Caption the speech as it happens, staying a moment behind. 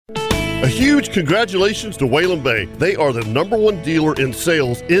A huge congratulations to Whalen Bay. They are the #1 dealer in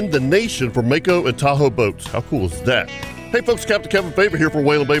sales in the nation for Mako and Tahoe boats. How cool is that? Hey folks, Captain Kevin Faber here for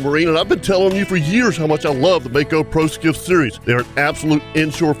Whalen Bay Marine, and I've been telling you for years how much I love the Mako Pro Skiff series. They're an absolute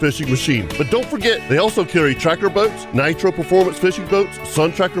inshore fishing machine. But don't forget, they also carry tracker boats, Nitro Performance fishing boats,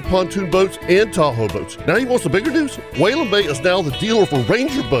 Sun Tracker pontoon boats, and Tahoe boats. Now you want some bigger news? Whalen Bay is now the dealer for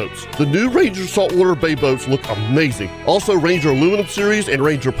Ranger boats. The new Ranger saltwater bay boats look amazing. Also Ranger aluminum series and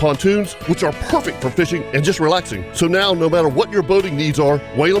Ranger pontoons, which are perfect for fishing and just relaxing. So now, no matter what your boating needs are,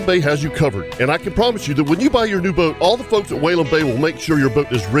 Whalen Bay has you covered. And I can promise you that when you buy your new boat, all the folks at Whalen Bay will make sure your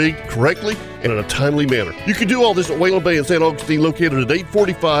boat is rigged correctly and in a timely manner. You can do all this at Whalen Bay in St. Augustine, located at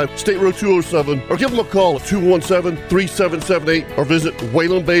 845 State Road 207, or give them a call at 217-3778, or visit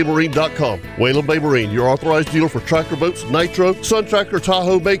WhalenBayMarine.com. Whalen Bay Marine, your authorized dealer for tracker boats, Nitro, Sun Tracker,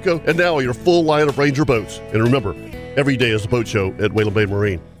 Tahoe, Mako, and now your full line of Ranger boats. And remember, every day is a boat show at Whalen Bay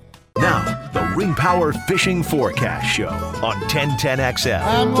Marine. Now, the Ring Power Fishing Forecast Show on 1010XL.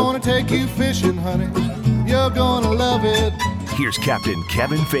 I'm gonna take you fishing, honey. You're gonna love it. Here's Captain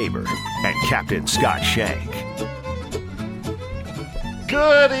Kevin Faber and Captain Scott Shank.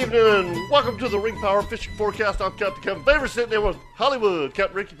 Good evening, and welcome to the Ring Power Fishing Forecast. I'm Captain Kevin Faber, sitting there with Hollywood,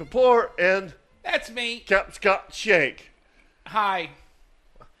 Captain Ricky Papour, and that's me, Captain Scott Shank. Hi.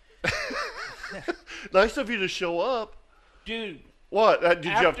 Nice of you to show up. Dude. What? Did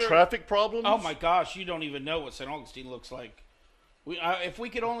you have traffic problems? Oh my gosh, you don't even know what St. Augustine looks like. If we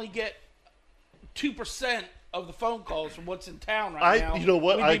could only get 2% of the phone calls from what's in town right now. You know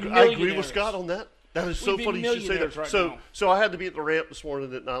what? I agree with Scott on that. That is so funny you should say that. Right so I had to be at the ramp this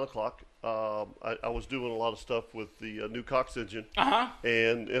morning at 9 o'clock. I was doing a lot of stuff with the new Cox engine.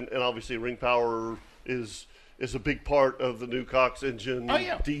 And obviously Ring Power is a big part of the new Cox engine. Oh,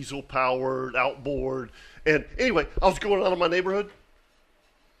 yeah. Diesel powered, outboard. And anyway, I was going out of my neighborhood.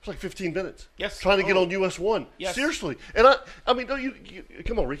 It's like 15 minutes. Yes. Trying to get on US 1. Yes. Seriously. And I mean, no, you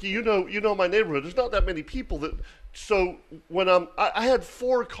come on, Ricky. You know my neighborhood. There's not that many people that. So when I had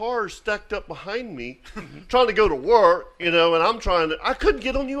 4 cars stacked up behind me, trying to go to work, and I couldn't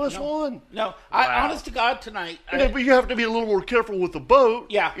get on US 1. No, wow. Honest to God, tonight. But you have to be a little more careful with the boat.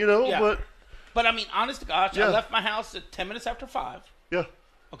 Yeah. Yeah. But I mean, honest to God, yeah. I left my house at 10 minutes after 5. Yeah.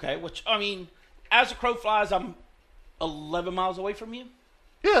 Okay, which I mean, as the crow flies, I'm 11 miles away from you.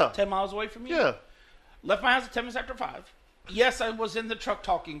 Yeah. 10 miles away from you? Yeah. Left my house at 10 minutes after 5. Yes, I was in the truck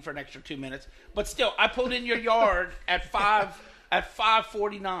talking for an extra 2 minutes, but still, I pulled in your yard at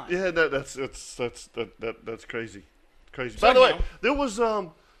 5:49. Yeah, that's crazy. Crazy. So, by the way, there was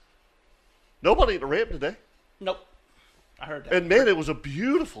nobody at the ramp today. Nope. I heard that. And man, it was a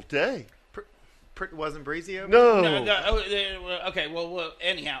beautiful day. Wasn't breezy over? No. Okay, well,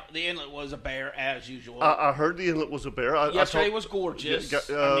 anyhow, the inlet was a bear as usual. I heard the inlet was a bear. Yesterday was gorgeous.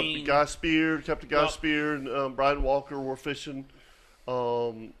 Guy Spear, Captain Guy Spear, and Brian Walker were fishing,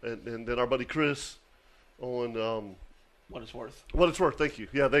 and then our buddy Chris on What It's Worth. What It's Worth. Thank you.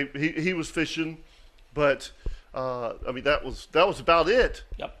 Yeah, he was fishing, but I mean that was about it.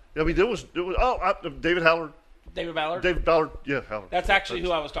 Yep. I mean there was David Howard. David Ballard? David Ballard, yeah, Howard. That's actually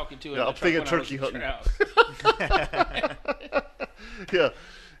who I was talking to. Yeah, I'm thinking turkey hunting.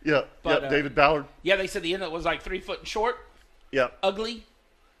 Yeah, David Ballard. Yeah, they said the inlet was like 3 foot and short. Yeah. Ugly.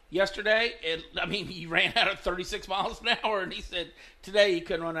 Yesterday, he ran out of 36 miles an hour, and he said today he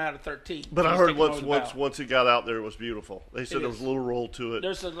couldn't run out of 13. But I heard once it got out there, it was beautiful. They said there was a little roll to it.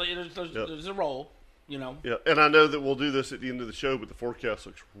 There's a roll. Yeah, and I know that we'll do this at the end of the show, but the forecast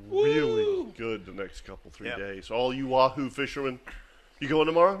looks really good the next couple, 3 days. All you Wahoo fishermen, you going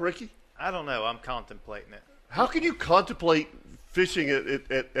tomorrow, Ricky? I don't know. I'm contemplating it. How can you contemplate fishing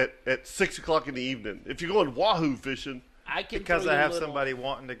at 6 o'clock in the evening? If you're going Wahoo fishing. Because I have somebody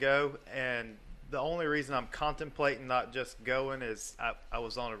wanting to go, and the only reason I'm contemplating not just going is I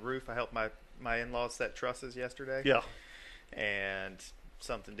was on a roof. I helped my in-laws set trusses yesterday. Yeah. And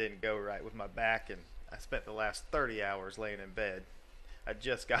something didn't go right with my back, and I spent the last 30 hours laying in bed. I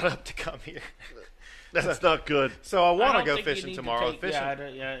just got up to come here. That's not good. So I want to go fishing tomorrow.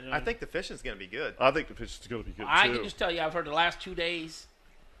 I think the fishing's going to be good. I think the fishing's going to be good, too. I can just tell you, I've heard the last 2 days,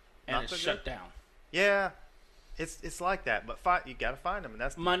 and it's shut down. Yeah. It's like that, but you got to find them, and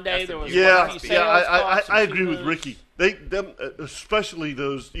that's Monday. There was I agree with Ricky. Them especially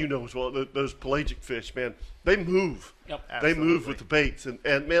those those pelagic fish, man. They move. Yep. They move with the baits, and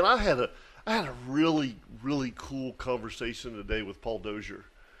man, I had a really cool conversation today with Paul Dozier,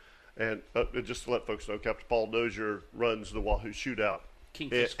 and just to let folks know, Captain Paul Dozier runs the Wahoo Shootout,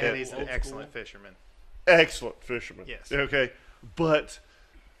 and he's an excellent fisherman. Excellent fisherman. Yes. Okay, but.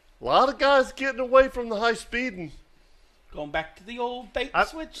 A lot of guys getting away from the high speeding. Going back to the old bait I've-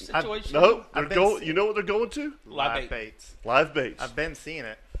 switch I've- situation. No, I've they're been going. see- You know what they're going to? Live bait. baits. Live baits. I've been seeing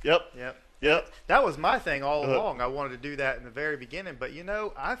it. Yep. Yep. Yep. That was my thing all Uh-huh. along. I wanted to do that in the very beginning, but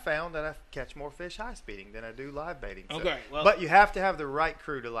I found that I catch more fish high speeding than I do live baiting. So. Okay, well- but you have to have the right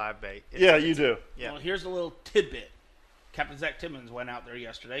crew to live bait. Yeah, you do. Yeah. Well, here's a little tidbit. Captain Zach Timmons went out there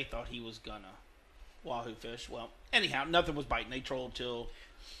yesterday, thought he was gonna wahoo fish. Well, anyhow, nothing was biting. They trolled till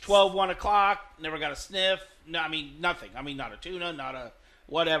 12, 1 o'clock, never got a sniff. No, I mean, nothing. I mean, not a tuna, not a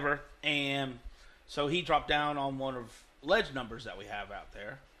whatever. And so he dropped down on one of ledge numbers that we have out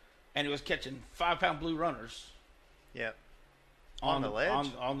there, and he was catching 5-pound blue runners Yep. On the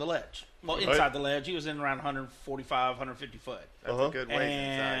ledge? On the ledge. Well, Right. inside the ledge. He was in around 145, 150 foot. That's Uh-huh. a good ways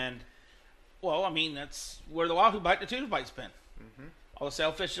And, inside. well, I mean, that's where the wahoo bite, the tuna bite's been. Mm-hmm. All the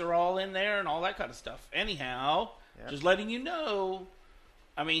sailfish are all in there and all that kind of stuff. Anyhow, Yeah. just letting you know,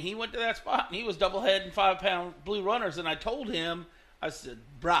 I mean, he went to that spot and he was double heading 5-pound blue runners. And I told him, I said,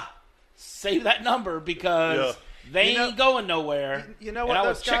 brah, save that number because they You know- ain't going nowhere. You know And what, I though,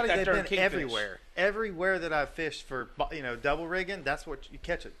 would check Scotty? that They've during been kingfish. everywhere. Everywhere that I've fished for, double rigging, that's what you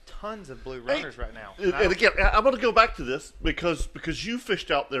catch. Tons of blue runners right now. And again, I'm going to go back to this because you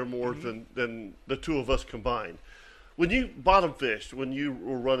fished out there more than the two of us combined. When you bottom fished, when you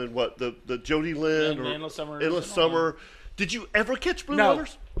were running the Jody Lynn And or Endless Summer Endless and all Summer, did you ever catch blue No,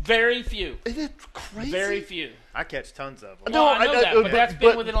 runners? very few. Isn't it crazy? Very few. I catch tons of them. No, Well, I know that, but that's been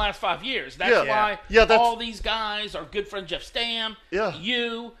but- within the last 5 years. That's Yeah. why Yeah, that's- all these guys are good friends. Jeff Stam, Yeah.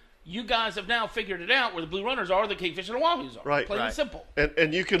 you guys have now figured it out where the blue runners are, the kingfish and the wahoos are. Right. Plain and Right. simple.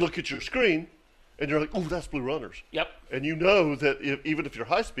 And you can look at your screen, and you're like, oh, that's blue runners. Yep. And you know that even if you're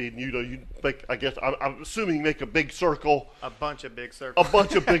high speed, you make, I guess, I'm assuming you make a big circle, A bunch of big a circles.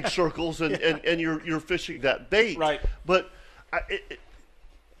 bunch of big circles, and you're fishing that bait. Right. But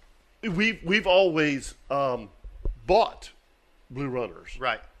we've always bought blue runners.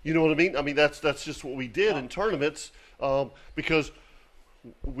 Right. You know what I mean? I mean that's just what we did in tournaments because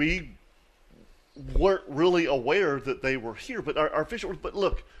we weren't really aware that they were here. But our fishing. But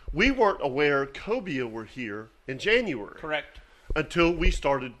look, we weren't aware cobia were here in January. Correct. Until we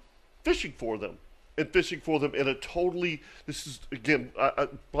started fishing for them. And fishing for them in a totally, this is, again,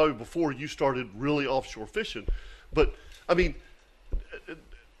 probably before you started really offshore fishing. But, I mean,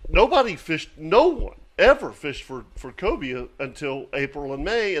 no one ever fished for cobia until April and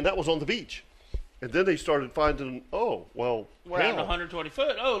May, and that was on the beach. And then they started finding, oh, well, We're at hell. 120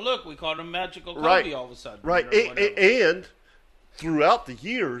 foot. Oh, look, we caught a magical cobia Right. all of a sudden. Right. or whatever. And throughout the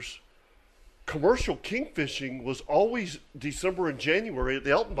years, commercial kingfishing was always December and January at the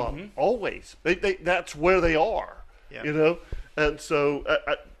Elton Bottom. Always. That's where they are. Yeah. You know? And so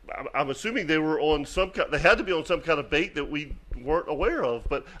I'm assuming they were on they had to be on some kind of bait that we weren't aware of.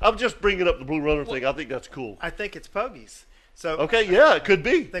 But I'm just bringing up the blue runner thing. I think that's cool. I think it's pogies. So Okay, yeah, it could I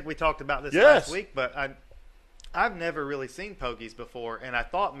be. think we talked about this Yes. last week, but I've never really seen pogies before, and I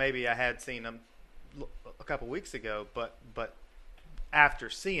thought maybe I had seen them a couple weeks ago, but after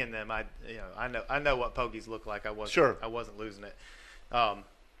seeing them, I know what pogies look like. I wasn't losing it.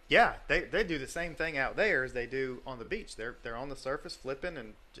 Yeah, they do the same thing out there as they do on the beach. They're on the surface flipping,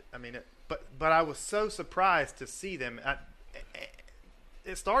 and I mean, but I was so surprised to see them.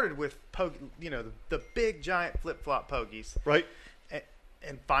 It started with the big giant flip flop pogies, Right?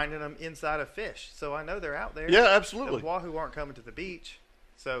 and finding them inside of fish. So I know they're out there. Yeah, absolutely. The wahoo aren't coming to the beach,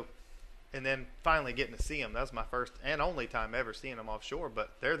 so. And then finally getting to see them. That was my first and only time ever seeing them offshore, but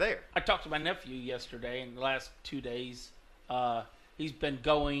they're there. I talked to my nephew yesterday. In the last 2 days, he's been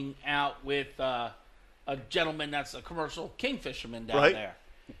going out with a gentleman that's a commercial kingfisherman down Right. there.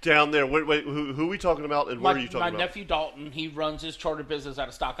 Down there. Wait, who are we talking about and where are you talking My about? nephew Dalton, he runs his charter business out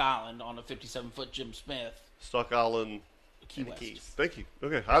of Stock Island on a 57-foot Jim Smith, Stock Island. Key In the West. Keys. Thank you.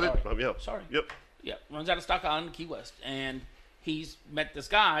 Okay. I didn't. Sorry. Yeah. Sorry. Yep. Yeah, runs out of Stock Island, Key West, and he's met this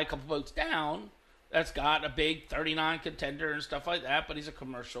guy a couple boats down that's got a big 39 contender and stuff like that, but he's a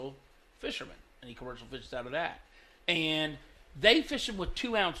commercial fisherman, and he commercial fishes out of that. And they fish him with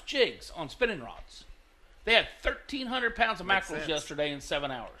 2-ounce jigs on spinning rods. They had 1,300 pounds of Makes mackerels sense. yesterday in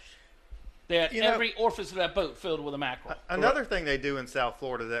 7 hours. They had You know- every orifice of that boat filled with a mackerel. Another thing they do in South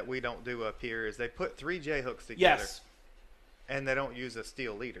Florida that we don't do up here is they put 3 J hooks together, Yes. and they don't use a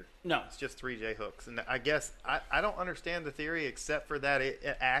steel leader. No. It's just 3 J hooks. And I guess I don't understand the theory except for that it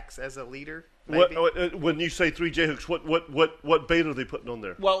acts as a leader. Maybe. When you say 3J hooks, what bait are they putting on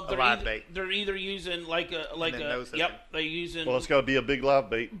there? Well, live bait. they're either using like a then nose hooking. yep, they're using Well, it's got to be a big live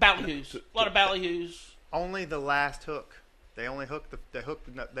bait. ballyhoos. A lot of ballyhoos. Only the last hook. They only hook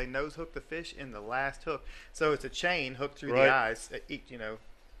they nose hook the fish in the last hook. So it's a chain hooked through Right. the eyes. Each,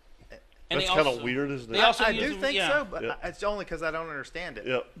 And That's kind of weird, isn't it? They also I use do them, think yeah. so, but it's only because I don't understand it.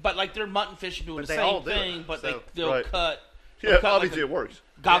 Yeah. But like they're mutton fishing doing But the they all same do it, thing, but so- they'll Right. cut. Yeah, cut obviously like it works.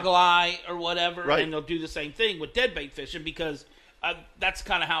 goggle eye or whatever, Right. and they'll do the same thing with deadbait fishing because that's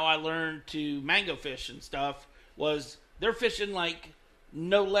kind of how I learned to mango fish and stuff. Was they're fishing like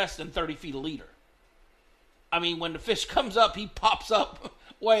no less than 30 feet a leader. I mean, when the fish comes up, he pops up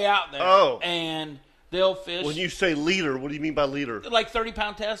way out there. Oh. And they'll fish When you say leader, what do you mean by leader? like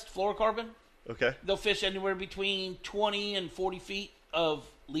 30-pound test fluorocarbon. Okay. They'll fish anywhere between 20 and 40 feet of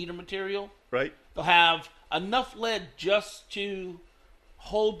leader material. Right. They'll have enough lead just to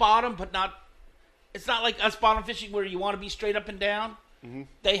hold bottom, but not. It's not like us bottom fishing where you want to be straight up and down. Mm-hmm.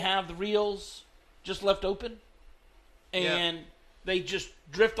 They have the reels just left open, and they just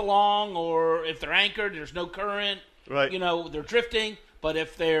drift along. Or if they're anchored, there's no current. Right. You know, they're drifting. But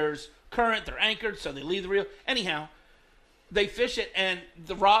if there's current, they're anchored, so they leave the reel. Anyhow, they fish it, and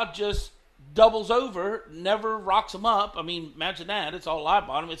the rod just doubles over, never rocks them up. I mean, imagine that. It's all live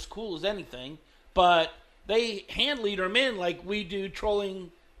bottom. It's cool as anything. But they hand leader them in like we do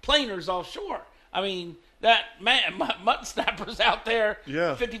trolling planers offshore. I mean, that mutton snapper's out there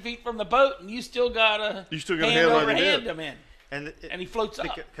 50 feet from the boat, and you still got to hand over hand them in. And he floats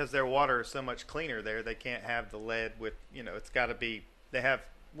up. Because their water is so much cleaner there, they can't have the lead with, it's got to be, they have,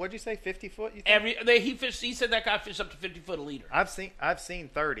 what'd you say, 50 foot? You think? He said that guy fished up to 50 foot a leader. I've seen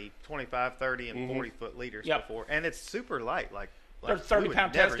 30, 25, 30, and 40 foot leaders before, and it's super light. They're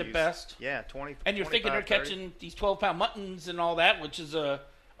 30-pound test at best. Yeah, 20. And you're thinking they're 30. catching these 12-pound muttons and all that, which is a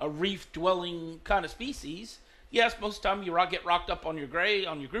reef-dwelling kind of species. Yes, most of the time you get rocked up on your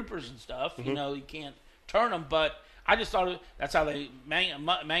groupers and stuff. Mm-hmm. You can't turn them, but I just thought that's how they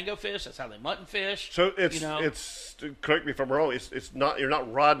mango fish. That's how they mutton fish. So it's correct me if I'm wrong. It's not, you're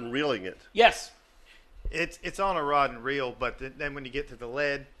not rod and reeling it. Yes. It's on a rod and reel, but then when you get to the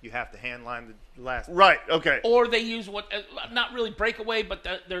lead, you have to hand line the last. Right. Okay. Or they use not really breakaway, but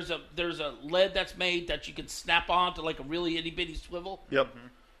there's a lead that's made that you can snap on to like a really itty bitty swivel. Yep. Mm-hmm.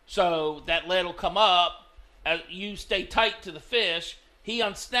 So that lead will come up. You stay tight to the fish. He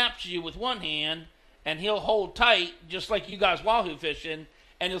unsnaps you with one hand, and he'll hold tight just like you guys wahoo fishing.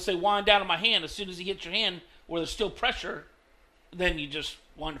 And he'll say, "Wind down on my hand." As soon as he hits your hand, where there's still pressure, then you just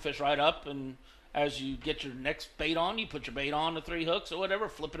wind the fish right up and. As you get your next bait on, you put your bait on the 3 hooks or whatever,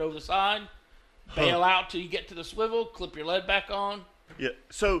 flip it over the side, bail out till you get to the swivel, clip your lead back on. Yeah.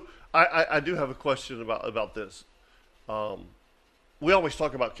 So I do have a question about this. We always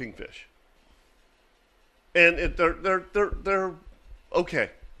talk about kingfish, and they're okay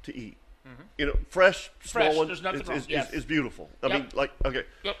to eat. Mm-hmm. Fresh, small one There's nothing wrong. Yes. is beautiful. I Yep. mean, like okay.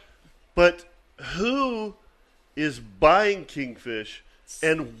 Yep. But who is buying kingfish?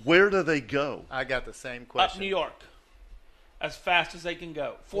 And where do they go? I got the same question. Up New York, as fast as they can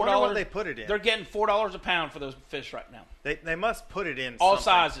go. Wonder what they put it in. They're getting $4 a pound for those fish right now. They must put it in All something.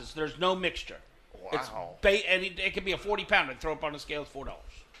 sizes. There's no mixture. Wow. It's bait, and it can be a 40-pounder. Throw up on the scale, it's $4.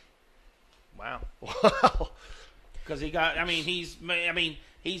 Wow. Wow. Because he's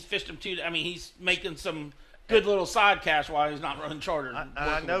fished them too. I mean, he's making some good little side cash while he's not running charter.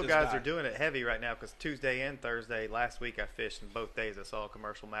 I know guys are doing it heavy right now because Tuesday and Thursday last week I fished, and both days I saw a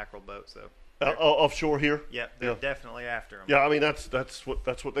commercial mackerel boat. So offshore here. Yeah, they're definitely after them. Yeah, I mean that's what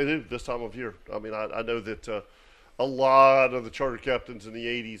they do this time of year. I mean I know that a lot of the charter captains in the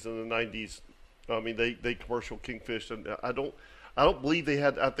 80s and the 90s. I mean they commercial kingfish, and I don't believe they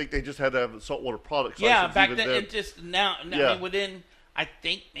had. I think they just had to have saltwater products. Yeah, license back even then then. it just now. Yeah. I mean, within I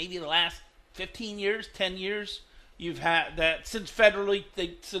think maybe the last 15 years, 10 years, you've had that since federal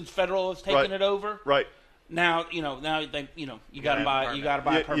has taken Right. it over. Right. Now you gotta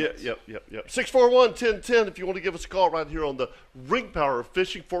buy permits. Yep. 641-1010 if you want to give us a call right here on the Ring Power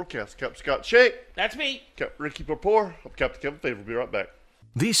Fishing Forecast. Captain Scott Shank, That's me. Captain Ricky Purpore, I'm Captain Kevin Favor. We'll be right back.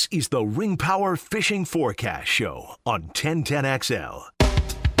 This is the Ring Power Fishing Forecast Show on 1010XL.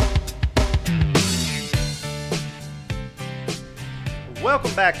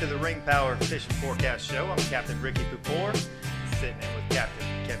 Welcome back to the Ring Power Fishing Forecast Show. I'm Captain Ricky Pupor, sitting in with Captain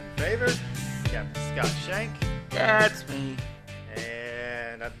Kevin Favor, Captain Scott Shank, That's me.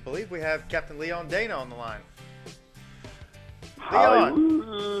 and I believe we have Captain Leon Dana on the line.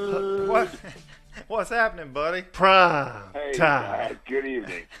 Leon, what's happening, buddy? Prime Hey, time. good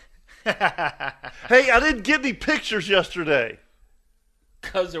evening. Hey, I didn't get any pictures yesterday.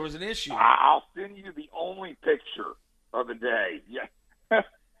 Because there was an issue. I'll send you the only picture of the day. Yeah.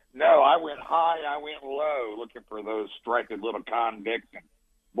 No, I went high, I went low looking for those striped little convicts. And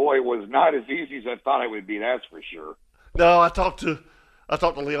boy, it was not as easy as I thought it would be, that's for sure. No, I talked to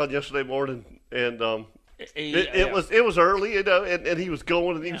Leon yesterday morning, and It was early, and he was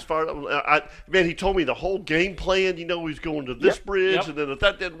going and he was fired up. He told me the whole game plan. He was going to this bridge, and then if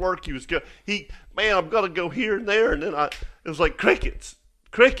that didn't work, he was going. I'm going to go here and there, and then it was like crickets.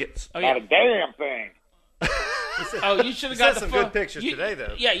 Oh, yeah. Not a damn thing. You should have got the some phone. good pictures today,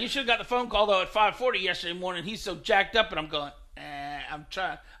 though. Yeah, you should have got the phone call though at 5:40 yesterday morning. He's so jacked up, and I'm going. I'm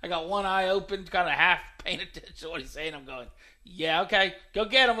trying. I got one eye open, kind of half paying attention to what he's saying. I'm going. Yeah, okay. Go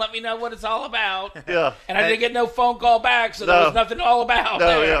get him. Let me know what it's all about. Yeah. And I didn't get no phone call back, so there was nothing all about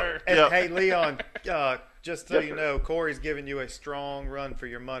there. And hey, Leon, just so you know, Corey's giving you a strong run for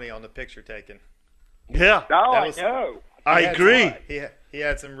your money on the picture taking. Yeah. Oh, I know. I agree. He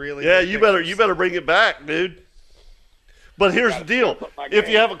had some really. Yeah, good you pictures. better bring it back, dude. But here's the deal: if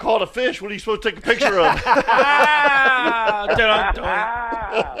you haven't caught a fish, what are you supposed to take a picture of?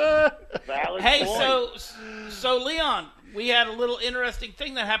 Hey, so Leon, we had a little interesting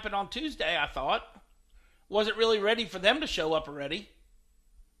thing that happened on Tuesday. I thought wasn't really ready for them to show up already.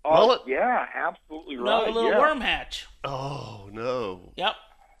 Oh, yeah, absolutely right. No, a little worm hatch. Oh no! Yep,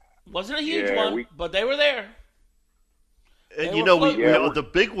 wasn't a huge one, but they were there. And They we the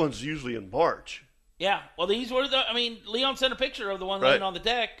big ones usually in March. Yeah, well, these were Leon sent a picture of the one laying on the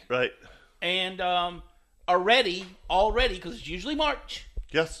deck. Right. And already, because it's usually March,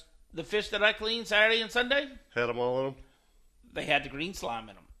 Yes. the fish that I cleaned Saturday and Sunday, Had them all in them. they had the green slime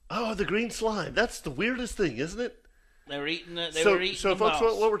in them. Oh, the green slime. That's the weirdest thing, isn't it? They were eating it. So folks,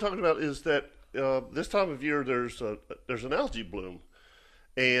 what we're talking about is that this time of year there's an algae bloom,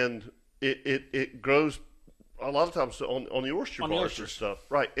 and it grows a lot of times on the oyster bars and stuff.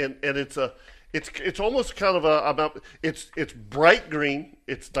 Right. And it's almost kind of it's bright green.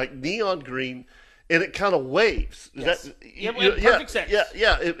 It's like neon green, and it kind of waves. Yes. Perfect sense.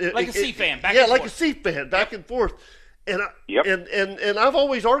 Yeah. Like a sea fan, back and and forth. forth. A sea fan, back and forth. And Yep. and I've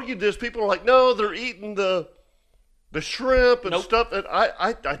always argued this. People are like, no, they're eating the shrimp and stuff. And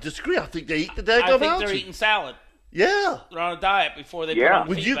I disagree. I think they eat the daggum I think algae. they're eating salad. Yeah. They're on a diet before they put on the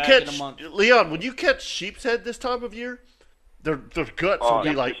When feed you bag catch in a month. Leon, when you catch sheep's head this time of year, their guts will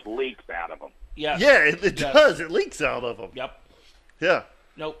be It like, just leaks out of them. Yes. yeah, it does. It leaks out of them. Yep. Yeah.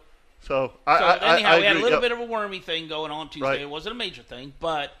 Nope. So Anyhow, we had a agree. little bit of a wormy thing going on Tuesday. Right. It wasn't a major thing,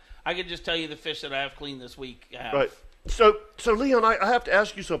 but I could just tell you the fish that I have cleaned this week have. Right. So Leon, I have to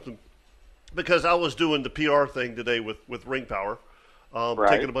ask you something, because I was doing the PR thing today with Ring Power,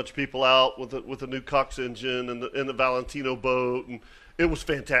 taking a bunch of people out with a new Cox engine and the Valentino boat, and it was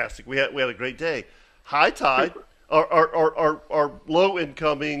fantastic. We had a great day. High tide, our low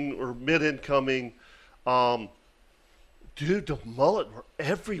incoming or mid incoming, dude, the mullet were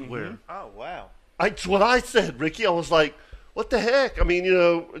everywhere. Oh wow. That's what I said, Ricky. I was like, what the heck? I mean,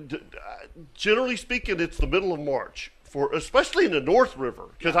 generally speaking, it's the middle of March, especially in the North River,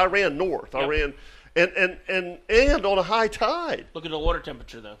 because I ran north. Yep. I ran and on a high tide. Look at the water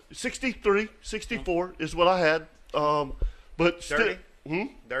temperature, though. 63, 64 is what I had. But Dirty? still,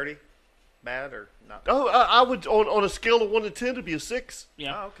 Dirty? Bad or not? oh, I would on a scale of 1 to 10, it'd be a 6.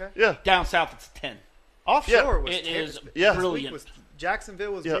 Yeah. Oh, okay. Yeah, Down south, it's a 10. Offshore was It is Yeah. brilliant.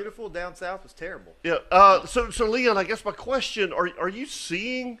 Jacksonville was Yeah. beautiful. Down south was terrible. yeah. So Leon, I guess my question: Are you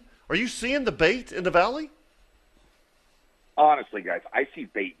seeing the bait in the valley? Honestly, guys, I see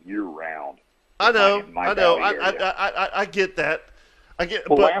bait year round. I know. in my I valley area. I get that.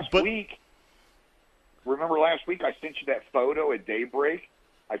 Well, last week, remember last week I sent you that photo at daybreak?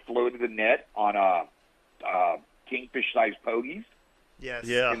 I floated a net on kingfish-sized pogies Yes.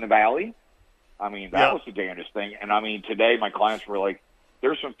 Yeah. in the valley. I mean, that was the damnedest thing. And, I mean, today my clients were like,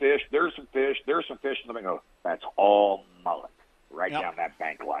 there's some fish, there's some fish, there's some fish. And I go, that's all mullet right down that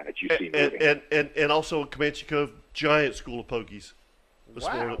bank line that you see moving. And also Comanche Cove, giant school of pogies this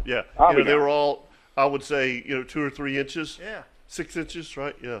morning. Yeah. Oh, They yeah. were all, I would say, 2 or 3 inches. Yeah. 6 inches,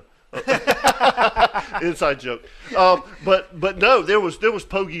 right? Yeah. Inside joke. But no, there was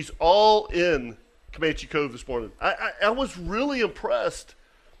pogies all in Comanche Cove this morning. I was really impressed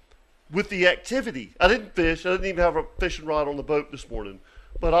with the activity. I didn't fish. I didn't even have a fishing rod on the boat this morning.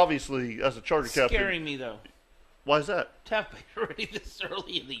 But obviously, as a charter captain, Scaring me, though. why is that? To have bait ready this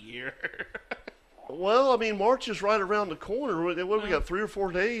early in the year. Well, I mean, March is right around the corner. What we got 3 or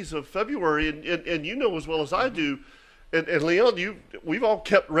 4 days of February, and you know as well as I do, and Leon, we've all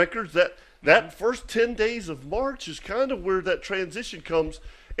kept records that first 10 days of March is kind of where that transition comes.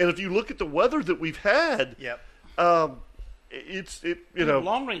 And if you look at the weather that we've had, Yep.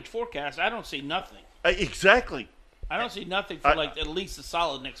 Long range forecast, I don't see nothing. Exactly. I don't see nothing for at least a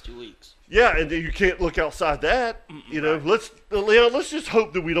solid next 2 weeks. Yeah, and you can't look outside that. Leon, let's just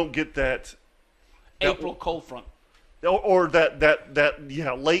hope that we don't get that April cold front. or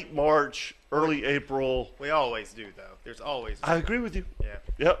that late March, early April. We always do, though. There's always. I agree with you. Yeah.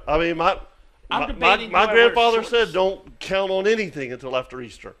 Yep. I mean, my grandfather said don't count on anything until after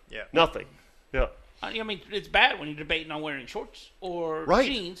Easter. Yeah. Nothing. Yeah. I mean, it's bad when you're debating on wearing shorts or Right.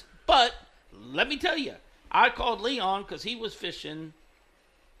 jeans. But let me tell you, I called Leon because he was fishing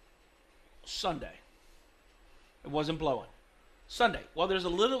Sunday. It wasn't blowing. Sunday. Well,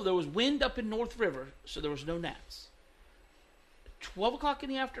 there was wind up in North River, so there was no gnats. 12 o'clock in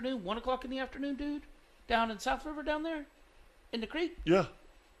the afternoon, 1 o'clock in the afternoon, dude, down in South River down there in the creek. Yeah.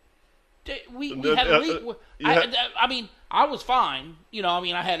 We had a leak. I mean, I was fine.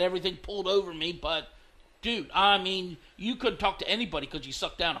 I had everything pulled over me, but, dude, you couldn't talk to anybody because you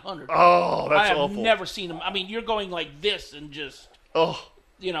sucked down 100. Oh, that's I have awful. never seen them. I mean, you're going like this and just,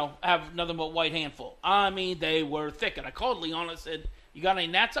 have nothing but white handful. I mean, they were thick. And I called Leon and said, you got any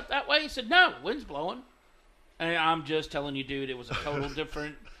gnats up that way? He said, no, wind's blowing. And I'm just telling you, dude, it was a total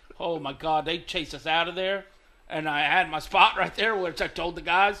different. Oh, my God, they chased us out of there. And I had my spot right there, which I told the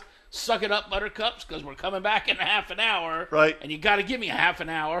guys, suck it up, buttercups, because we're coming back in a half an hour. Right. And you got to give me a half an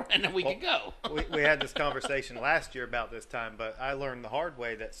hour, and then we can go. we had this conversation last year about this time, but I learned the hard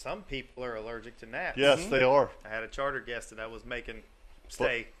way that some people are allergic to gnats. Yes, they are. I had a charter guest that I was making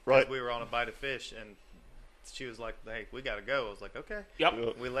stay Right. because we were on a bite of fish, and she was like, hey, we got to go. I was like, okay.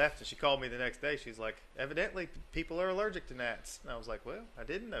 Yep. We left, and she called me the next day. She's like, evidently, people are allergic to gnats. And I was like, well, I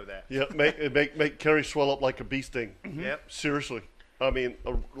didn't know that. Yeah, make Carrie swell up like a bee sting. Yep. Seriously. I mean,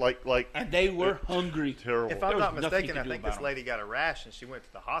 like And they were hungry. terrible. If There I'm was not nothing you mistaken, could I do think about this 'em. lady got a rash, and she went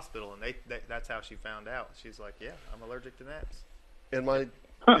to the hospital, and that's how she found out. She's like, yeah, I'm allergic to gnats. And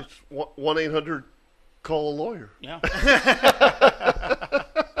it's 1-800 call a lawyer. Yeah.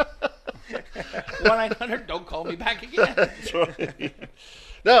 1-800, don't call me back again. That's right.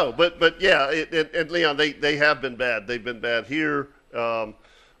 No, but yeah, and Leon, they have been bad. They've been bad here. And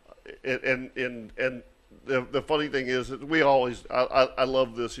the funny thing is that we always I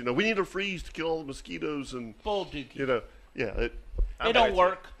love this. We need a freeze to kill all the mosquitoes and Bull dookie. It They don't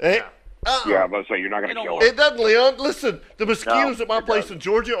work. hey, Yeah, but say you're not going They to don't kill work. it. it doesn't, Leon. Listen, the mosquitoes No, at my it place doesn't. in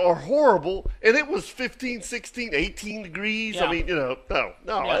Georgia are horrible, and it was 15, 16, 18 degrees. Yeah. I mean, no,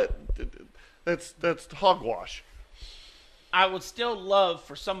 Yeah. that's hogwash. I would still love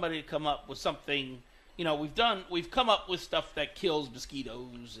for somebody to come up with something. We've come up with stuff that kills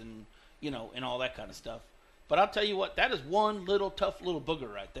mosquitoes and and all that kind of stuff. But I'll tell you what, that is one tough little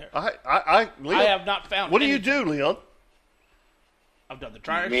booger right there. Leon, I have not found. What do you anything. do, Leon? I've done the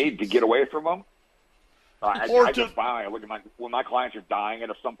dryer Me sheets. to get away from them. I Or to- just finally look at when my clients are dying, and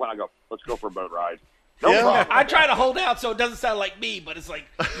at some point I go, let's go for a boat ride. No Yeah. problem. I try to hold out so it doesn't sound like me, but it's like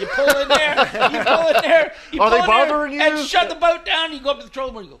you pull in there, you pull in there, you Are pull they in bothering there, you? and shut the boat down. You go up to the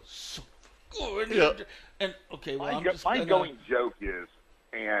trolling and you go, so good. Yeah. And okay, well, I'm just my gonna, going joke is,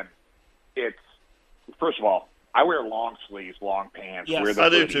 and it's first of all, I wear long sleeves, long pants, Yes. wear the I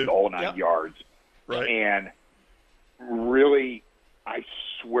do hoodie, too. the whole 9 Yep. yards, Right. and really, I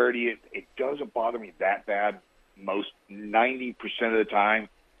swear to you, it doesn't bother me that bad. Most 90% of the time,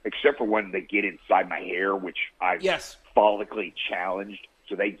 except for when they get inside my hair, which I've Yes. follically challenged,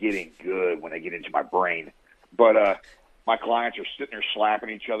 so they get in good when they get into my brain. But my clients are sitting there slapping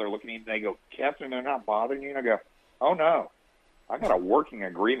each other, looking at me, and they go, Captain, they're not bothering you? And I go, oh, no. I got a working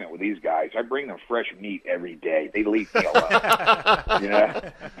agreement with these guys. I bring them fresh meat every day. They leave me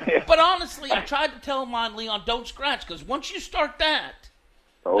alone. But honestly, I tried to tell mine, Leon, don't scratch, because once you start that,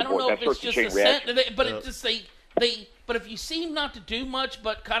 Oh, I don't boy, know that if it's starts to just a chain scent, reaction. but it just but if you seem not to do much,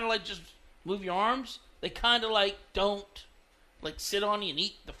 but kind of like just move your arms, they kind of like don't like sit on you and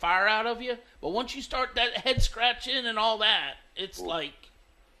eat the fire out of you. But once you start that head scratching and all that, it's like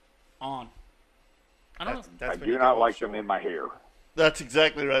on. I don't know. That's I when do you not go like offshore. them in my hair. That's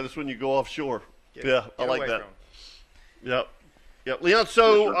exactly right. That's when you go offshore. Get- Yeah, I get like away that. from 'em. Yep. Yep. Leon,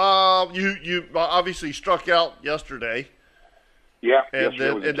 so you obviously struck out yesterday, Yeah, and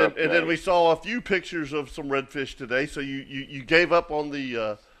yesterday was a tough then day. we saw a few pictures of some redfish today. So you gave up on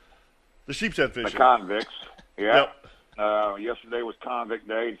the sheep's head The fishing. convicts. Yeah. Yep. Yesterday was convict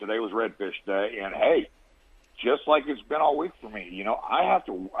day, and today was redfish day. And hey, just like it's been all week for me,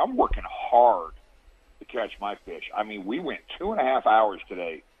 I'm working hard to catch my fish. I mean, we went 2.5 hours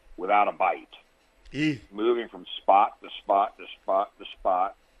today without a bite, moving from spot to spot to spot to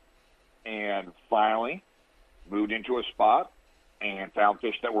spot, and finally moved into a spot and found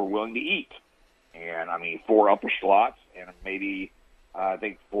fish that were willing to eat. And I mean, 4 upper slots and maybe I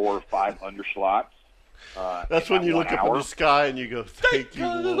think 4 or 5 under slots. That's in when that you 1 look up hour. in the sky and you go, "Thank you,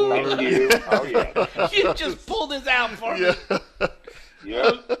 Lord." Thank you. Oh yeah. You just pulled this out for me. Yeah.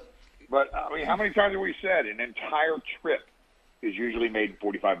 Yeah. But, I mean, how many times have we said an entire trip is usually made in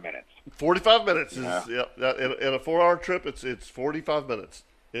 45 minutes? 45 minutes is, Yeah. in a 4-hour trip, it's 45 minutes.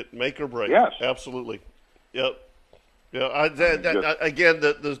 It make or break. Yes. Absolutely. Yep. Yeah, again,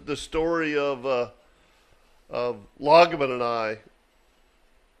 the story of Loggeman and I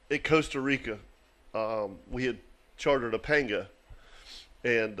in Costa Rica, we had chartered a Panga,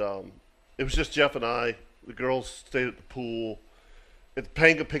 and it was just Jeff and I. The girls stayed at the pool, and the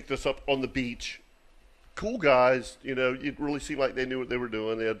Panga picked us up on the beach. Cool guys, you know, it really seemed like they knew what they were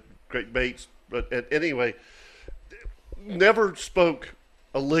doing. They had great baits, but anyway, never spoke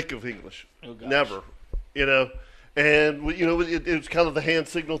a lick of English. Oh, gosh. Never, you know. And you know, it was kind of the hand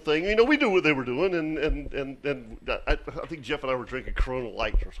signal thing. You know, we knew what they were doing, and I think Jeff and I were drinking Corona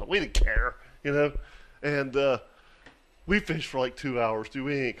Lights or something. We didn't care, you know. And we fished for like 2 hours, dude.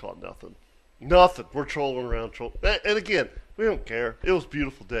 We ain't caught nothing. Nothing. We're trolling around, and again, we don't care. It was a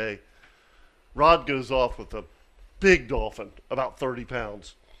beautiful day. Rod goes off with a big dolphin, about 30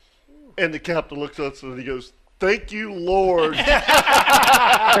 pounds, and the captain looks at us and he goes, "Thank you, Lord."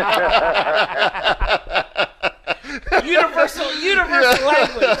 Universal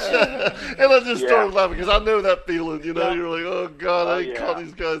language. And I just started laughing because I know that feeling. You know, Yep. you're like, "Oh God, I ain't yeah. caught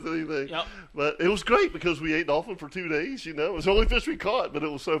these guys anything." Yep. But it was great because we ate dolphin for 2 days. You know, it was the only fish we caught, but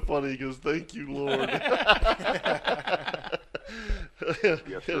it was so funny. He goes, "Thank you, Lord." Yes,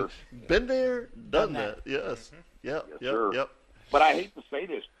 sir. Been there, done Done that. that. Yes. Yep. Yes, Yep. sir. Yep. But I hate to say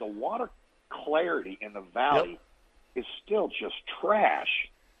this, the water clarity in the valley is still just trash.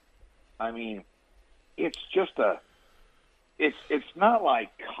 I mean, it's just it's not like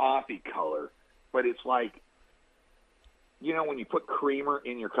coffee color, but it's like, you know, when you put creamer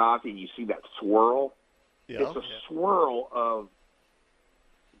in your coffee, you see that swirl. Yeah. It's a swirl of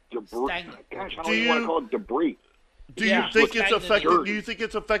debris. Stagnant. Gosh, I Do don't even want you- to call it debris. Do Yeah. you think it's Stagnant affecting? dirt. Do you think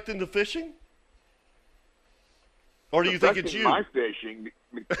it's affecting the fishing? Or do you think it's Affecting you? My fishing.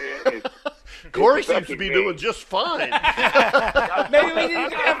 It's, Corey it's seems to be affecting me. doing just fine. Maybe we need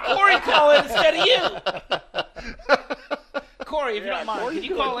to have Corey call in instead of you. Corey, if you don't mind, can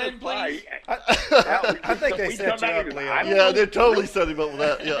you call in, please? I think they We set come you back up, and- Leo. I don't Yeah, know. they totally set him up with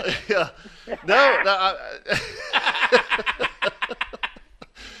that. Yeah, yeah. No,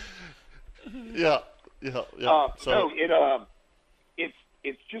 yeah. So No,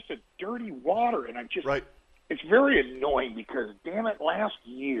 it's just a dirty water, and right, it's very annoying because, damn it, last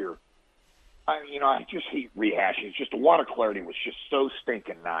year, I just hate rehashing. It's just the water clarity was just so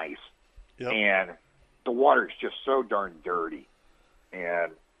stinking nice, yep. and the water is just so darn dirty,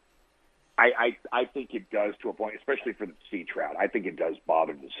 and I think it does to a point, especially for the sea trout. I think it does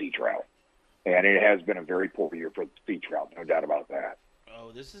bother the sea trout, and it has been a very poor year for the sea trout, no doubt about that.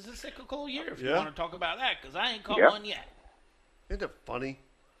 Oh, this is a cyclical year if you Yeah. want to talk about that, because I ain't caught Yeah. one yet. Isn't it funny?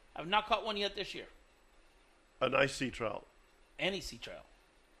 I've not caught one yet this year. A nice sea trout, Any sea trout.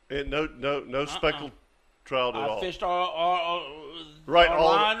 and no speckled trout at I all. fished our Right, our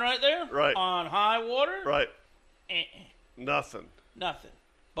all of line right there. Right. On high water. Right, Eh-eh, nothing. nothing.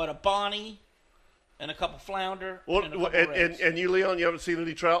 But a bonnie and a couple flounder Well, and a couple and reds. you, Leon, you haven't seen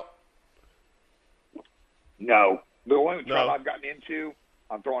any trout? No, the one trout No. I've gotten into,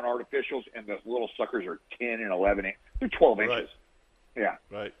 I'm throwing artificials, and the little suckers are 10 and 11 inches. They're 12 Right. inches. Yeah,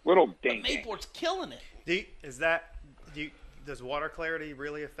 Right. little But dink. Mayport's killing it. Does water clarity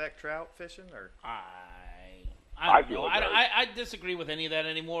really affect trout fishing? Or I I don't feel know. it does. I disagree with any of that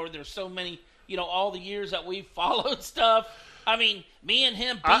anymore. There's so many, all the years that we've followed stuff. I mean, me and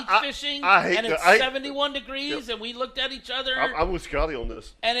him beach fishing, I hate and that. it's 71 degrees, Yep. and we looked at each other, I'm with Scotty on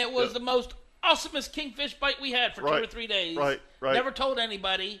this. and it was Yep. the most awesomest kingfish bite we had for 2 Right. or 3 days. Right. Never told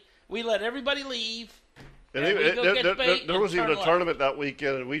anybody. We let everybody leave. And And we go get bait there and was even turn a left. tournament that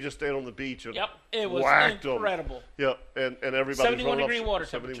weekend, and we just stayed on the beach and Yep, it was whacked 'em. incredible. Yep, and everybody 71 degree water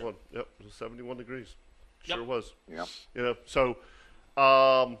 71. Yep, it was 71 degrees. Yep. Sure was. Yeah. So,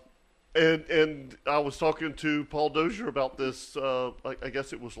 and I was talking to Paul Dozier about this. I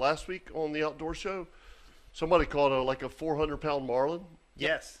guess it was last week on the outdoor show. Somebody caught a 400-pound marlin.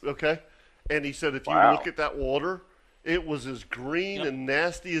 yes, Okay, and he said if you Wow. look at that water, it was as green Yep. and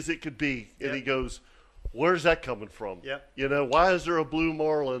nasty as it could be. And Yep. he goes, "Where's that coming from? Yep. Why is there a blue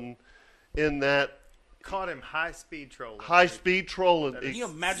marlin in that caught him high speed trolling. high-speed trolling?" Can you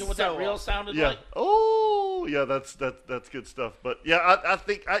imagine what So that reel awesome. sounded Yeah. like? Oh, yeah. That's good stuff. But yeah, I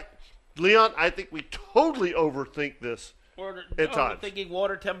think Leon, I think we totally overthink this. We're At times. overthinking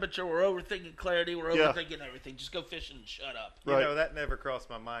water temperature. We're overthinking clarity. We're Yeah. overthinking everything. Just go fishing and shut up. Right. That never crossed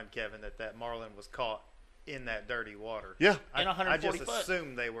my mind, Kevin, that marlin was caught in that dirty water. Yeah. In 140 I just foot.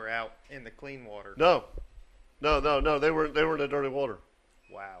 assumed they were out in the clean water. No. They were in the dirty water.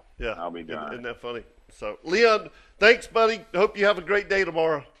 Wow. Yeah. I'll be darned. Isn't that funny? So, Leon, thanks, buddy. Hope you have a great day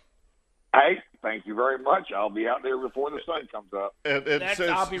tomorrow. Hey, thank you very much. I'll be out there before the sun comes up. And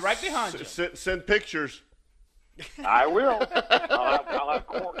I'll be right behind you. Send pictures. I will.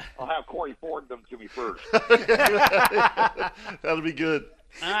 I'll have Corey forward them to me first. That'll be good.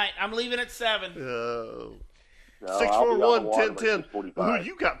 All right, I'm leaving at 7. No, 641-1010. 6:45. Who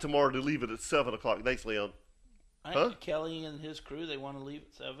you got tomorrow to leave it at 7 o'clock? Thanks, Leon. Huh? Kelly and his crew, they want to leave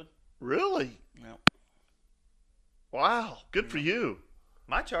at 7. Really? No. Wow. Good for you.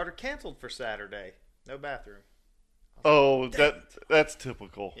 My charter canceled for Saturday. No bathroom. Oh, that's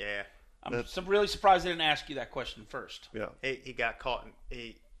typical. Yeah. I'm really surprised they didn't ask you that question first. Yeah. He got caught.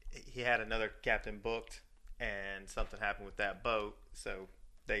 He had another captain booked, and something happened with that boat, so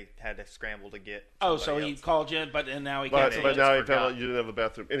they had to scramble to get. Oh, so somebody he else. called you, but now he But, can't. but now you forgot. found out you didn't have a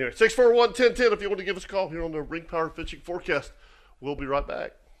bathroom. Anyway, 641-1010 if you want to give us a call here on the Ring Power Fishing Forecast. We'll be right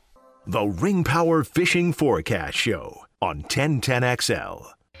back. The Ring Power Fishing Forecast Show on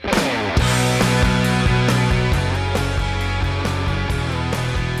 1010XL.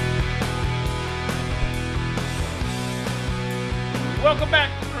 Welcome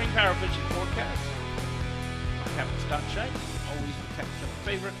back to the Ring Power Fishing Forecast. I'm Captain Scott Shank, always with Captain Kevin's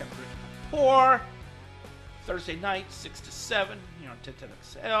favorite, Captain Richard Poor. Thursday night, 6 to 7, here on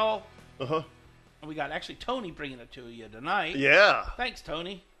 1010XL. Uh-huh. And we got actually Tony bringing it to you tonight. Yeah. Thanks,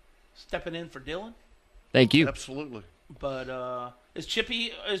 Tony. Stepping in for Dylan. Thank you. Absolutely. But is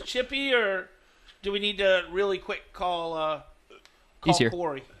Chippy, or do we need to really quick call He's here.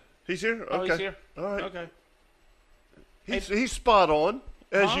 Corey? He's here? Oh, Okay. he's here? All right. Okay. He's spot on,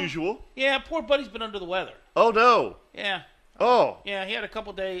 as Huh? usual. Yeah, poor buddy's been under the weather. Oh, no. Yeah. Oh. Yeah, he had a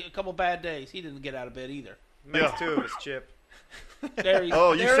couple bad days. He didn't get out of bed either. Makes Yeah. two of us, Chip. There he,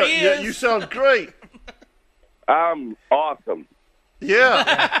 Oh, there he is. you sound great. I'm awesome.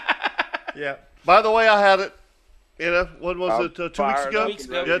 Yeah. Yeah. By the way, I had it. What was I'm it? 2 weeks fired ago? up Weeks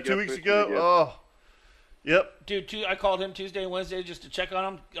ago. and Yeah, ready to 2 go weeks fishing ago. again. Oh. Yep. Dude, I called him Tuesday and Wednesday just to check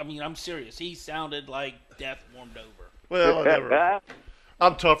on him. I mean, I'm serious. He sounded like death warmed over. Well,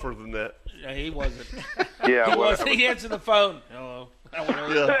 I'm tougher than that. Yeah, he wasn't. Yeah, He well, wasn't. He answered the phone. Hello. I want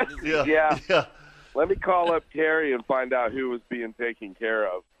to Yeah. Yeah. Yeah. Let me call up Terry and find out who was being taken care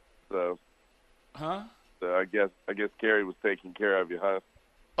of. So Huh? I guess Carrie was taking care of you, huh?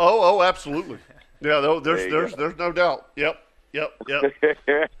 Oh, absolutely. Yeah, There you there's no doubt. Yep. That's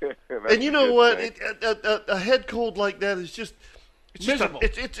And you a know good what? thing. A head cold like that is just Miserable.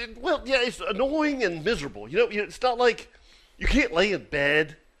 it's annoying and miserable. It's not like you can't lay in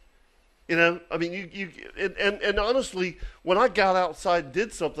bed. I mean, and honestly, when I got outside and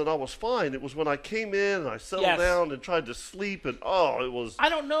did something, I was fine. It was when I came in and I settled Yes. down and tried to sleep, and it was. I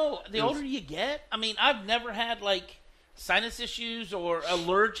don't know. The older you get, I mean, I've never had like sinus issues or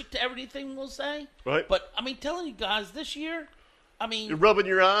allergic to everything, we'll say. Right. But I mean, telling you guys, this year, I mean, You're rubbing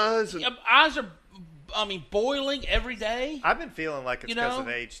your eyes, and eyes are, boiling every day. I've been feeling like it's You because know? of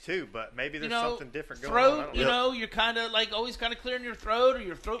age too, but maybe there's You know, something different going throat, on. I don't you know. know, you're kind of like always kind of clearing your throat, or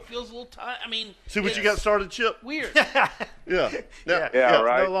your throat feels a little tight. I mean, see what you it's got started, Chip. Weird. Yeah. Yeah. Yeah, it's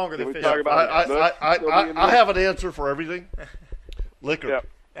right. no longer the Can we fish. talk about I have an answer for everything. Liquor. Yep.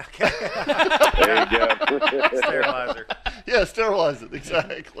 Okay. There you go. Sterilizer. Yeah, sterilize it.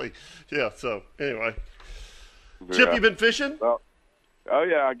 Exactly. Yeah, so anyway. Chip, Yeah. you been fishing? Oh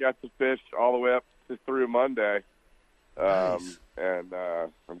yeah, I got to fish all the way up to through Monday, Nice. and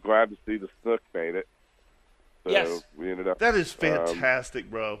I'm glad to see the snook made it. So Yes. we ended up. That is fantastic,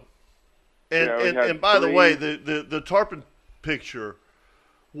 bro. And yeah, we and, had and by the three- way, the tarpon picture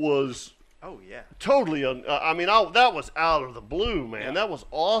was Oh yeah, totally that was out of the blue, man. Yeah. That was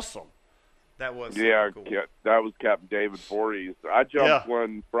awesome. that was Yeah, cool. that was Captain David Voorhees. I jumped Yeah.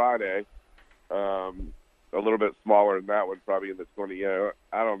 one Friday, a little bit smaller than that one, probably in the 20. I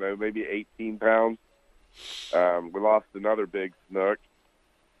don't know, maybe 18 pounds. We lost another big snook.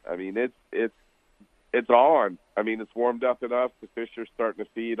 I mean, it's on. I mean, it's warmed up enough. The fish are starting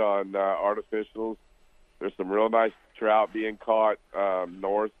to feed on artificials. There's some real nice trout being caught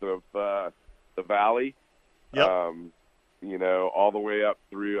north of the valley. Yep. All the way up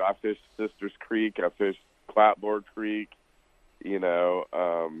through. I fished Sisters Creek. I fished Clapboard Creek.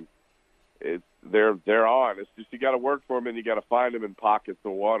 They're on. It's just you got to work for them, and you got to find them in pockets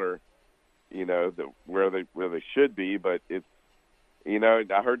of water. Where they should be. But it's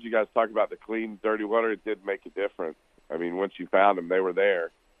I heard you guys talk about the clean, dirty water. It did make a difference. I mean, once you found them, they were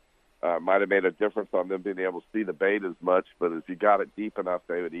there. Might have made a difference on them being able to see the bait as much, but if you got it deep enough,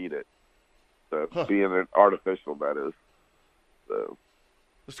 they would eat it. So being an artificial, that is. So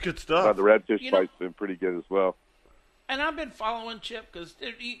That's good the stuff. redfish You know- fight's been pretty good as well. And I've been following Chip because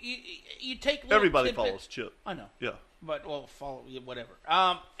you take little Everybody tidbits. follows Chip. I know. Yeah. But, well, follow, whatever.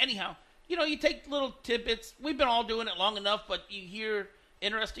 Anyhow, you take little tidbits. We've been all doing it long enough, but you hear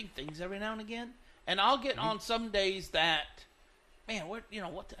interesting things every now and again. And I'll get on some days that, man, what the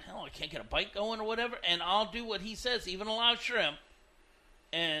hell? I can't get a bite going or whatever. And I'll do what he says, even a live shrimp,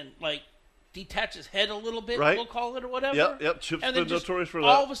 and, like, detach his head a little bit, Right. we'll call it, or whatever. Yep. Chip's And been then just notorious for that.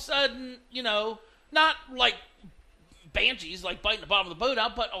 all of a sudden, not like banshees, like biting the bottom of the boat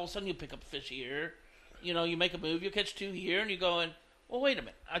out, but all of a sudden you pick up a fish here. You make a move, you catch 2 here, and you're going, well, wait a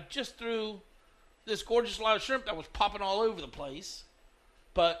minute. I just threw this gorgeous live shrimp that was popping all over the place,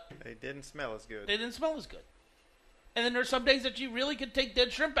 but They didn't smell as good. they didn't smell as good. And then there's some days that you really could take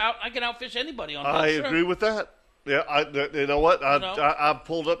dead shrimp out. I can outfish anybody on dead I shrimp. agree with that. Yeah, you know what? I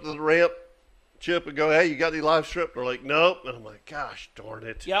pulled up to the ramp, Chip, and go, hey, you got any live shrimp? They're like, nope. And I'm like, gosh darn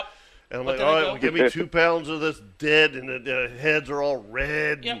it. Yep. And I'm But like, then all I right, go- well, give me 2 pounds of this dead, and the heads are all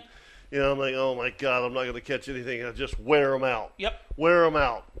red. Yep. And, I'm like, oh, my God, I'm not going to catch anything. I just wear them out. Yep. Wear them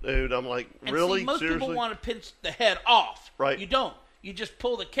out, dude. I'm like, And really? see, most Seriously? people want to pinch the head off. Right. You don't. You just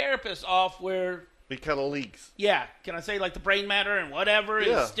pull the carapace off where, It kind of leaks. yeah, can I say, like, the brain matter and whatever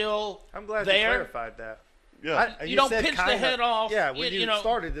Yeah. is still I'm glad there. you clarified that. Yeah. You don't said pinch the kinda- head off. Yeah, when You you know-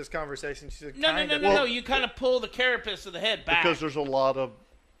 started this conversation, you said No. kinda. Well- You kind of pull the carapace of the head back. Because there's a lot of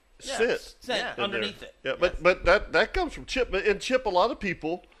scent. Scent in there. underneath it. Yeah, but that comes from Chip. And Chip, a lot of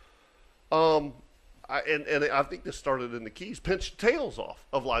people, and I think this started in the Keys, pinch tails off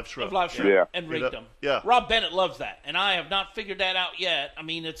of live shrimp. Of live shrimp Yeah. and You rigged know, them. yeah. Rob Bennett loves that, and I have not figured that out yet. I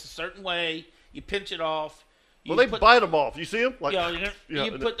mean, it's a certain way. You pinch it off. You Well, they put, bite them off. You see them? Like,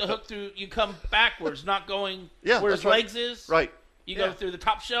 you put the hook through. You come backwards, not going Yeah, where that's his right. legs is. Right, You Yeah. go through the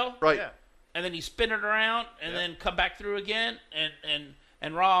top shell. right. Yeah. And then you spin it around, and then come back through again.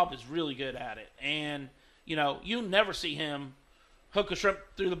 And Rob is really good at it. And you never see him hook a shrimp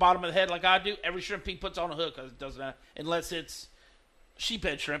through the bottom of the head like I do. Every shrimp he puts on a hook, doesn't unless it's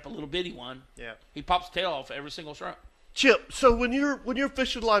sheephead shrimp, a little bitty one. Yeah. He pops the tail off every single shrimp. Chip, so when you're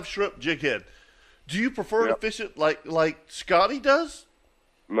fishing live shrimp jighead, do you prefer to Yep. fish it like Scotty does?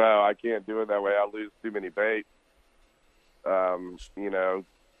 No, I can't do it that way. I lose too many bait. I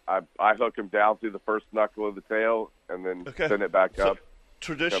hook him down through the first knuckle of the tail and then Okay. send it back So, up.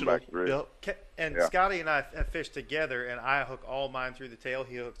 Traditional. back through. Yep. And Yeah. Scotty and I have fished together, and I hook all mine through the tail.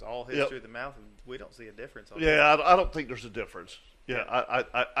 He hooks all his Yep. through the mouth, and we don't see a difference. On Yeah, I don't think there's a difference. Yeah,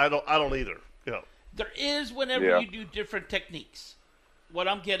 I don't either. Yeah. There is whenever Yeah. you do different techniques. What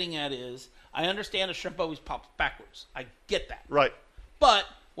I'm getting at is, I understand a shrimp always pops backwards. I get that. Right. But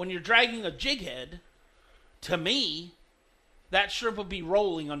when you're dragging a jig head, to me, that shrimp would be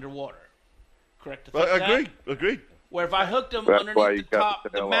rolling underwater. Correct? to think that? Agreed. Where if I hooked him That's why underneath you the got top, the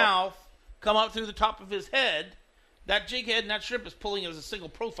the tail off. mouth, come up through the top of his head, that jig head and that shrimp is pulling as a single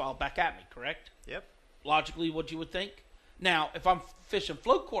profile back at me, correct? Yep. Logically, what you would think. Now, if I'm fishing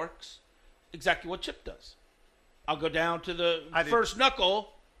float corks, exactly what Chip does. I'll go down to the I do. first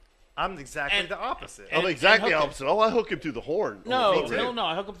knuckle. I'm exactly And- the opposite. and- I'm exactly hook him. opposite. Oh, I hook him through the horn. No, on the front end.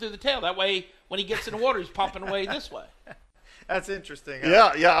 I hook him through the tail. That way, when he gets in the water, he's popping away this way. That's interesting.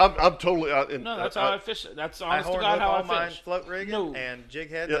 Yeah, I'm totally. No, that's how I fish it. That's I honest to horn God hook how all I mine fish. float rigging No. and jig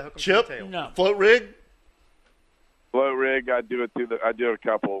head. Yeah. I hook 'em Chip? through the tail. No. Float rig. Float rig, I do it a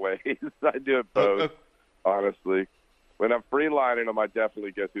couple of ways. I do it both, honestly. When I'm free lining them, I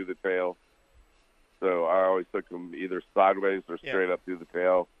definitely go through the tail. So I always hook them either sideways or straight up through the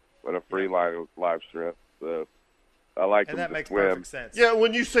tail when I'm free lining with live shrimp. So I like And them that to makes swim. perfect sense. Yeah,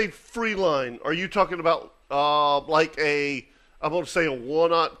 when you say free line, are you talking about like I'm going to say a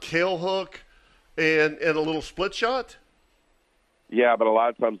 1/0 tail hook and a little split shot? Yeah, but a lot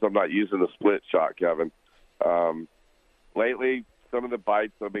of times I'm not using the split shot, Kevin. Lately, some of the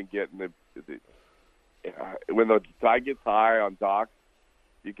bites I've been getting, when the tide gets high on docks,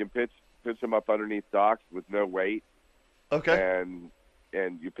 you can pitch them up underneath docks with no weight, Okay.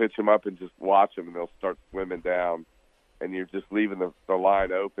 and you pitch them up and just watch them, and they'll start swimming down, and you're just leaving the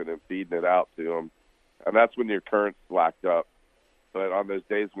line open and feeding it out to them, and that's when your current's slacked up. But on those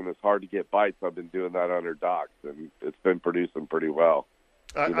days when it's hard to get bites, I've been doing that under docks, and it's been producing pretty well.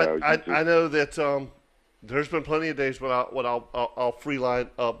 I know that there's been plenty of days when I'll free line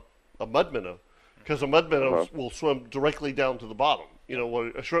a mud minnow, because a mud minnow will swim directly down to the bottom. You know, where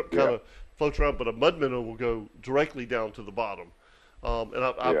a shrimp kind of floats around, but a mud minnow will go directly down to the bottom. And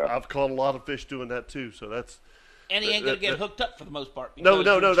I've caught a lot of fish doing that too. So that's. And he ain't going to get hooked up for the most part. No,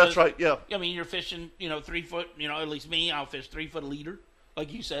 because you're that's just- right. Yeah. I mean, you're fishing, 3 foot, at least me, I'll fish 3 foot a leader,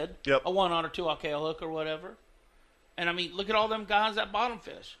 like you said. Yep. A 1 or 2 tail hook or whatever. And I mean, look at all them guys that bottom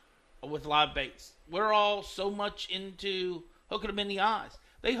fish. with live baits. We're all so much into hooking them in the eyes.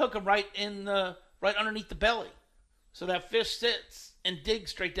 They hook them right underneath the belly, so that fish sits and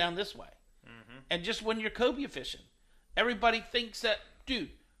digs straight down this way. Mm-hmm. And just when you're cobia fishing, everybody thinks that,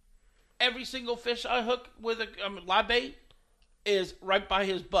 dude, every single fish I hook with a live bait is right by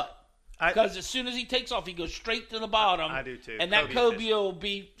his butt. Because as soon as he takes off, he goes straight to the bottom. I do too. And that cobia will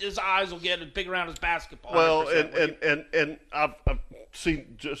be, his eyes will get as big around his basketball. Well, and I've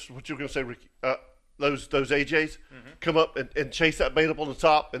seen just what you're going to say, Ricky. Those AJs come up and chase that bait up on the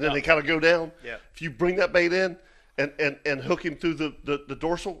top, and then they kind of go down. Yeah. If you bring that bait in and hook him through the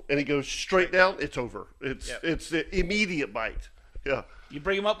dorsal, and he goes straight down, it's over. It's the immediate bite. Yeah. You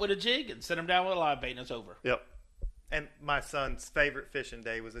bring him up with a jig and set him down with a live bait, and it's over. Yep. And my son's favorite fishing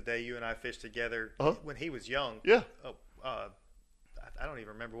day was the day you and I fished together when he was young. Yeah. I don't even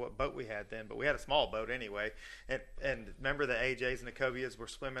remember what boat we had then, but we had a small boat anyway. And remember the AJs and the cobias were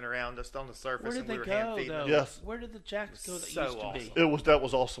swimming around just on the surface, Where did and they we were go, hand feeding though? them. Yes. Where did the jacks go that So used to awesome. be? That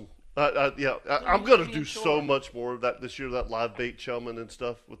was awesome. I'm going to do so much more of that this year. That live bait chumming and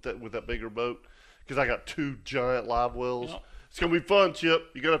stuff with that bigger boat, because I got 2 giant live wells. Yep. It's going to be fun, Chip.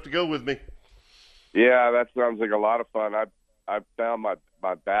 You're going to have to go with me. Yeah, that sounds like a lot of fun. I found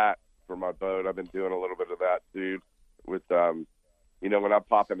my bat for my boat. I've been doing a little bit of that too. With when I'm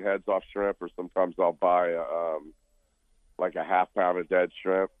popping heads off shrimp, or sometimes I'll buy like a half pound of dead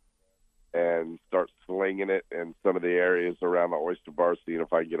shrimp and start slinging it in some of the areas around the oyster bar, seeing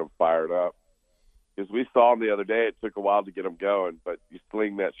if I can get them fired up. Because we saw them the other day. It took a while to get them going, but you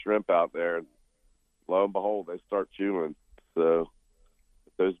sling that shrimp out there, and lo and behold, they start chewing. So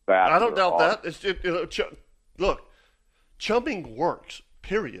those bats. I don't doubt awesome. that. It's look, chumming works.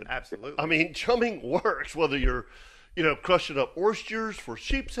 Period. Absolutely. I mean, chumming works whether you're, crushing up oysters for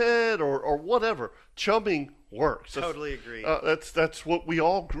sheep's head or whatever. Chumming works. Totally agree. That's what we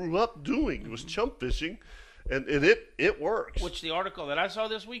all grew up doing, was chum fishing, and it works. Which the article that I saw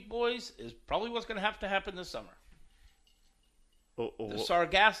this week, boys, is probably what's going to have to happen this summer. The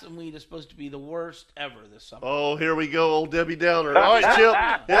sargassum weed is supposed to be the worst ever this summer. Oh, here we go, old Debbie Downer. All right, Chip.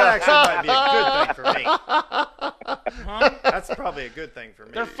 That actually might be a good thing for me. Huh? That's probably a good thing for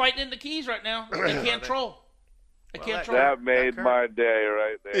me. They're fighting in the Keys right now. They can't troll. They can't troll. That made my day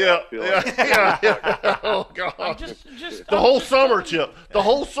right there. Yeah. Oh, God. The whole summer, Chip. The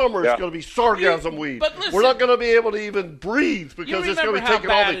whole summer is going to be sargassum weed. But listen, we're not going to be able to even breathe because it's going to be taking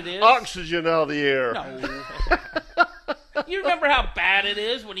all the oxygen out of the air. No. You remember how bad it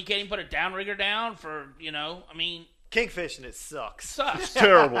is when you can't even put a downrigger down for, Kingfishing, it sucks. It's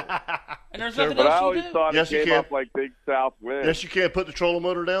terrible. And there's nothing But I else always you do. thought it came up like big south wind. Yes, you can put the trolling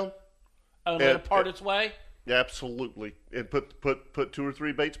motor down. Let it part its way. Yeah, absolutely. And put 2 or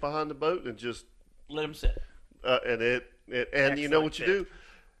 3 baits behind the boat and just let them sit. And you know what you do?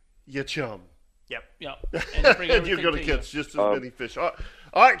 You chum. Yep. And you're going to catch just as many fish. All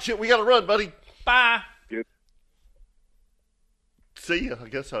right, Chip, we got to run, buddy. Bye. See ya. I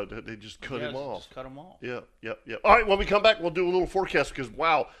guess they just cut him off. Just cut him off. Yeah. All right, when we come back, we'll do a little forecast because,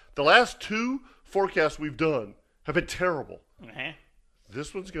 wow, the last 2 forecasts we've done have been terrible. Uh-huh.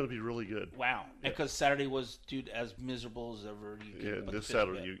 This one's going to be really good. Wow. Because Saturday was, dude, as miserable as ever. Yeah, this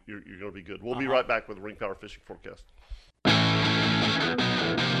Saturday you're going to be good. We'll be right back with the Ring Power Fishing Forecast.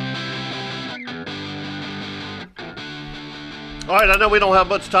 All right, I know we don't have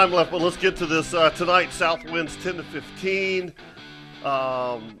much time left, but let's get to this. Tonight, south winds 10 to 15.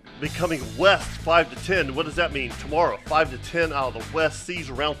 Becoming west 5 to 10. What does that mean? Tomorrow 5 to 10 out of the west, seas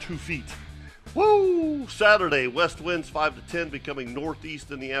around 2 feet. Woo! Saturday, west winds 5 to 10, becoming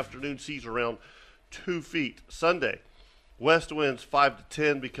northeast in the afternoon, seas around 2 feet. Sunday, west winds 5 to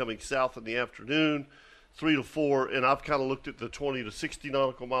 10, becoming south in the afternoon, 3 to 4. And I've kind of looked at the 20 to 60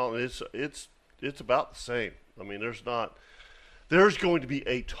 nautical mile, and it's about the same. I mean, there's going to be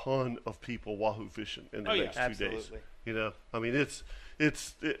a ton of people wahoo fishing in the next 2 days. I mean,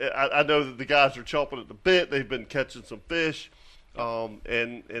 I know that the guys are chomping at the bit. They've been catching some fish, and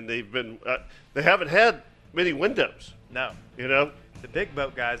they've been they haven't had many windows. No. The big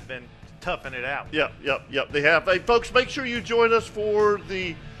boat guys been toughing it out. Yep. They have. Hey, folks, make sure you join us for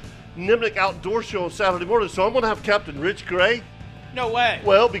the Nimnik Outdoor Show on Saturday morning. So I'm going to have Captain Rich Gray. No way.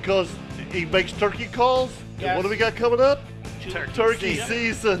 Well, because he makes turkey calls. Yes. And what do we got coming up? Turkey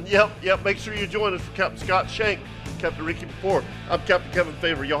season. Yep. Make sure you join us for Captain Scott Shank, Captain Ricky Before. I'm Captain Kevin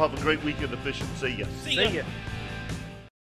Favor. Y'all have a great weekend of fishing. See ya. See ya.